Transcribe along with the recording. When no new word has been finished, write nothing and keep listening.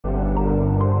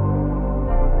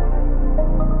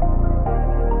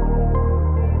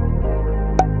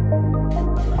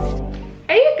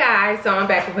guys, so I'm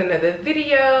back with another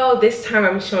video. This time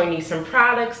I'm showing you some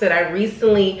products that I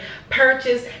recently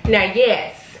purchased. Now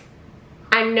yes,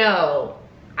 I know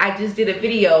I just did a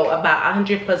video about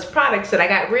 100 plus products that I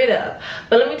got rid of,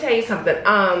 but let me tell you something.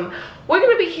 We're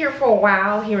gonna be here for a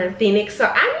while here in Phoenix, so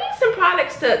I need some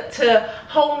products to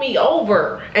hold me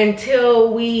over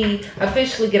until we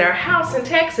officially get our house in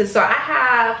Texas. So I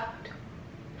have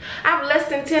less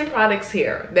than 10 products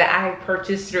here that I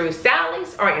purchased through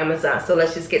Sally's or Amazon. So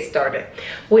let's just get started.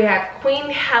 We have Queen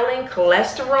Helene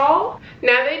cholesterol.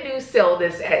 Now they do sell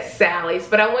this at Sally's,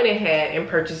 but I went ahead and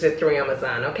purchased it through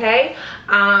Amazon, okay?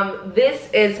 This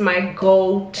is my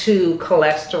go-to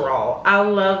cholesterol. I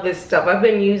love this stuff. I've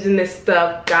been using this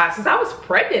stuff, guys, since I was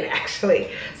pregnant actually.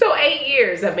 So 8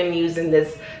 years I've been using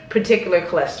this particular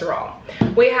cholesterol.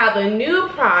 We have a new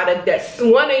product that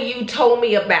one of you told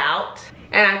me about.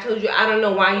 And I told you, I don't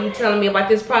know why you telling me about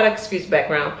this product. Excuse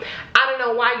background. I don't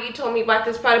know why you told me about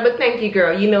this product, but thank you,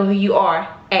 girl. You know who you are.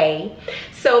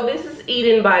 So this is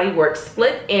Eden Body Works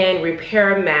Split End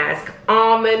Repair Mask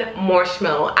Almond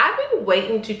Marshmallow. I've been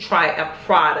waiting to try a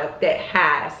product that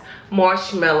has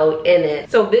marshmallow in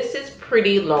it. So this is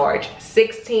pretty large,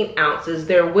 16 ounces.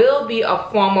 There will be a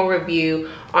formal review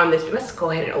on this. Let's go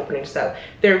ahead and open it up.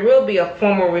 There will be a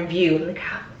formal review. Look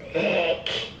how thick.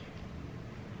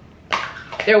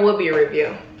 There will be a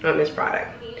review on this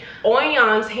product.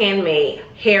 OYIN's Handmade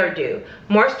Hairdo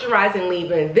Moisturizing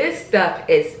Leave-In. This stuff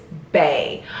is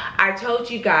bae. I told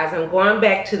you guys I'm going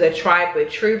back to the Tried but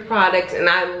True products, and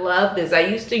I love this. I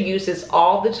used to use this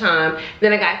all the time.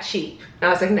 Then I got cheap. I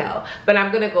was like, no, but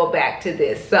I'm gonna go back to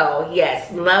this. So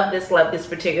yes, love this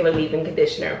particular leave-in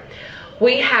conditioner.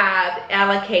 We have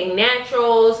Alikay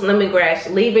Naturals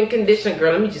Lemongrass Leave-In Conditioner.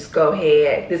 Girl, let me just go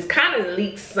ahead. This kind of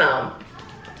leaks some.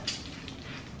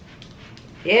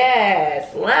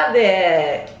 Yes, love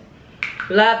it.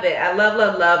 Love it. I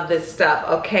love this stuff.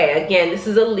 Okay, again, this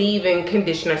is a leave-in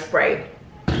conditioner spray.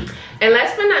 And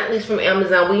last but not least, from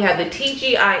Amazon, we have the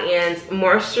TGIN's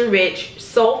Moisture Rich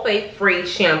Sulfate Free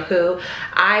Shampoo.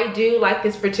 I do like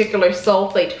this particular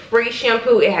sulfate free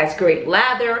shampoo. It has great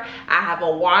lather. I have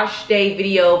a wash day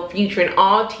video featuring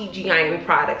all TGIN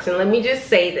products. And let me just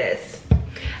say this.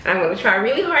 I'm going to try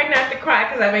really hard not to cry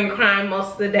because I've been crying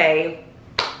most of the day.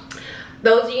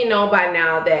 Those of you know by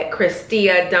now that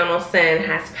Christia Donaldson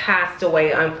has passed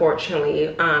away,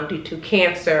 unfortunately, due to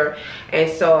cancer. And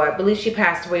so I believe she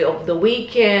passed away over the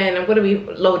weekend. I'm going to be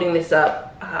loading this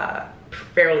up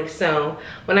fairly soon.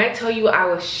 When I tell you I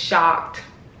was shocked,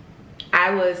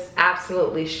 I was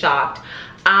absolutely shocked.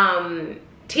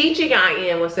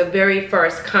 TGIN was the very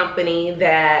first company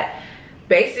that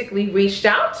basically reached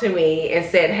out to me and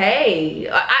said, hey,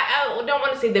 I don't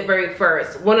want to say the very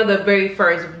first, one of the very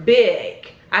first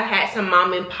big, I've had some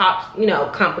mom and pop, you know,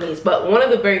 companies, but one of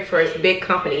the very first big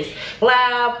companies,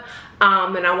 Lab,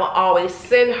 and I will always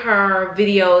send her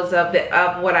videos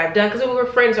of what I've done, because we were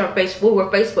friends on Facebook, we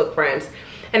were Facebook friends,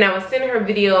 and I would send her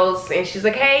videos, and she's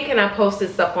like, hey, can I post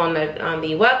this up on the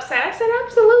website? I said,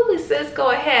 absolutely, sis,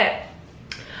 go ahead.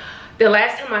 The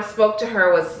last time I spoke to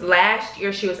her was last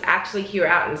year. She was actually here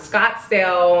out in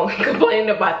Scottsdale complaining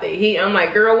about the heat. I'm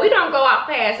like, girl, we don't go out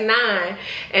past 9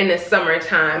 in the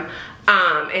summertime.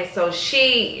 And so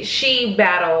she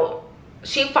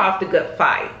fought the good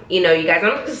fight. You know, you guys,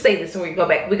 I'm gonna say this and we're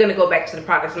gonna go back to the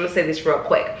products. I'm gonna say this real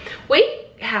quick. We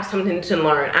have something to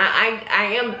learn.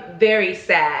 I am very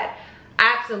sad,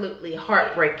 absolutely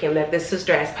heartbreaking that this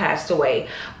sister has passed away.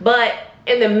 But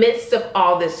in the midst of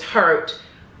all this hurt,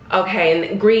 okay,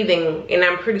 and grieving, and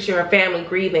I'm pretty sure her family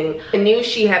grieving, I knew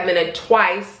she had been a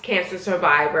twice cancer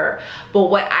survivor. But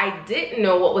what I didn't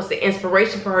know, what was the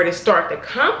inspiration for her to start the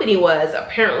company, was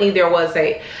apparently there was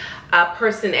a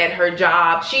person at her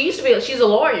job. She's a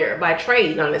lawyer by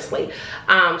trade, honestly.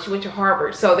 She went to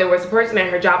Harvard. So there was a person at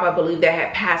her job, I believe, that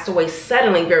had passed away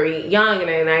suddenly, very young,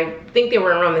 and I think they were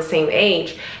around the same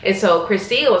age. And so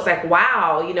Christia was like,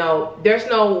 wow, you know, there's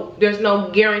no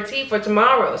guarantee for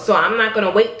tomorrow. So I'm not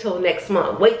gonna wait till next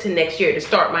month, wait till next year to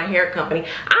start my hair company.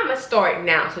 I'm gonna start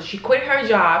now. So she quit her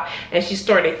job and she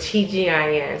started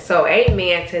TGIN. So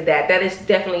amen to that. That is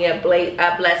definitely a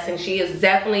blessing. She was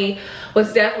definitely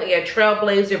a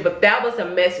trailblazer, but that was a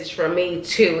message for me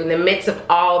too in the midst of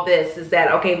all this, is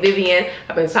that, okay, Vivian,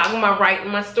 I've been talking about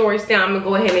writing my stories down, I'm gonna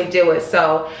go ahead and do it.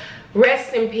 So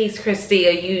rest in peace,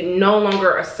 Christia. You no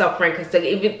longer are suffering, because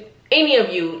if any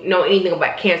of you know anything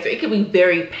about cancer, it can be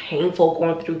very painful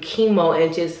going through chemo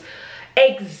and just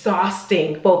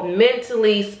exhausting, both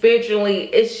mentally, spiritually.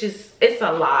 It's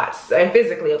a lot, and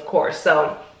physically, of course.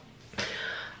 So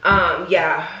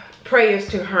yeah, prayers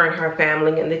to her and her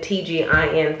family and the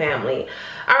TGIN family.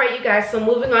 All right, you guys, so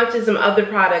moving on to some other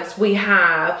products. We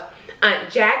have Aunt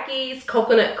Jackie's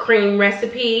coconut cream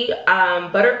recipe,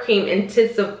 buttercream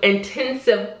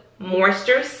intensive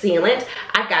moisture sealant.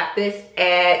 I got this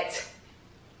at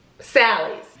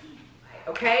Sally's.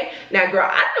 Okay, now girl,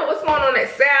 I don't know what's going on at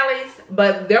Sally's,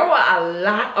 but there were a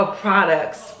lot of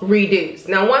products reduced.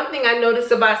 Now, one thing I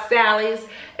noticed about Sally's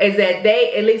is that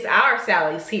they, at least our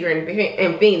Sally's here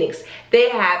in Phoenix, they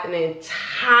have an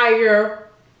entire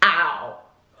aisle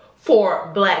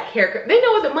for black hair care. They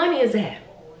know where the money is at.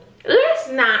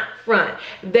 Let's not front.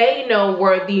 They know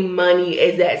where the money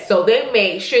is at. So they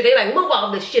made sure, they like, move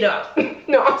all this shit up.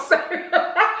 No, I'm sorry.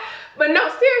 But no,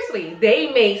 seriously,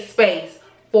 they made space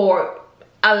for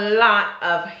a lot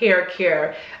of hair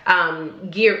care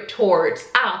geared towards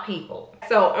our people.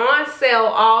 So on sale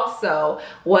also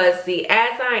was the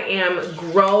As I Am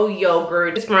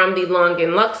Groyogurt. It's from the Long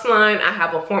and Luxe line. I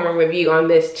have a formal review on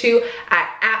this too. I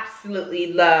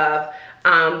absolutely love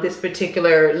this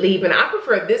particular leave-in. I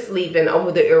prefer this leave-in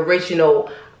over the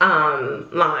original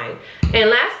line. And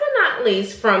last but not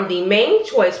least, from the Main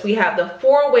Choice, we have the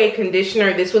 4-way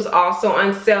conditioner. This was also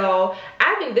on sale.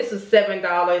 I think this is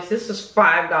 $7. This was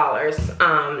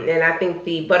 $5. And I think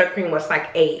the buttercream was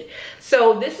like $8.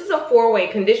 So this is a 4-way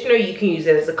conditioner. You can use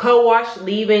it as a co-wash,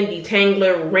 leave-in,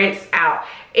 detangler, rinse out.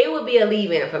 It would be a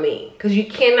leave-in for me because you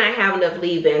cannot have enough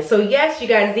leave-in. So yes, you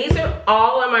guys, these are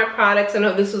all of my products. I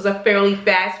know this was a fairly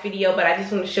fast video, but I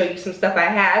just want to show you some stuff I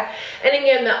have. And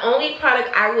again, the only product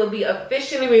I will be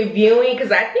officially reviewing,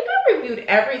 because I think I reviewed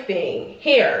everything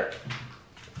here,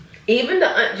 even the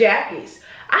Aunt Jackie's.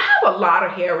 I have a lot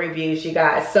of hair reviews, you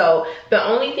guys. So the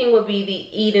only thing would be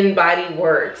the Eden Body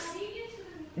Works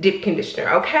dip conditioner.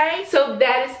 Okay, so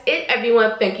that is it,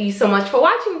 everyone. Thank you so much for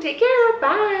watching. Take care.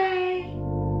 Bye.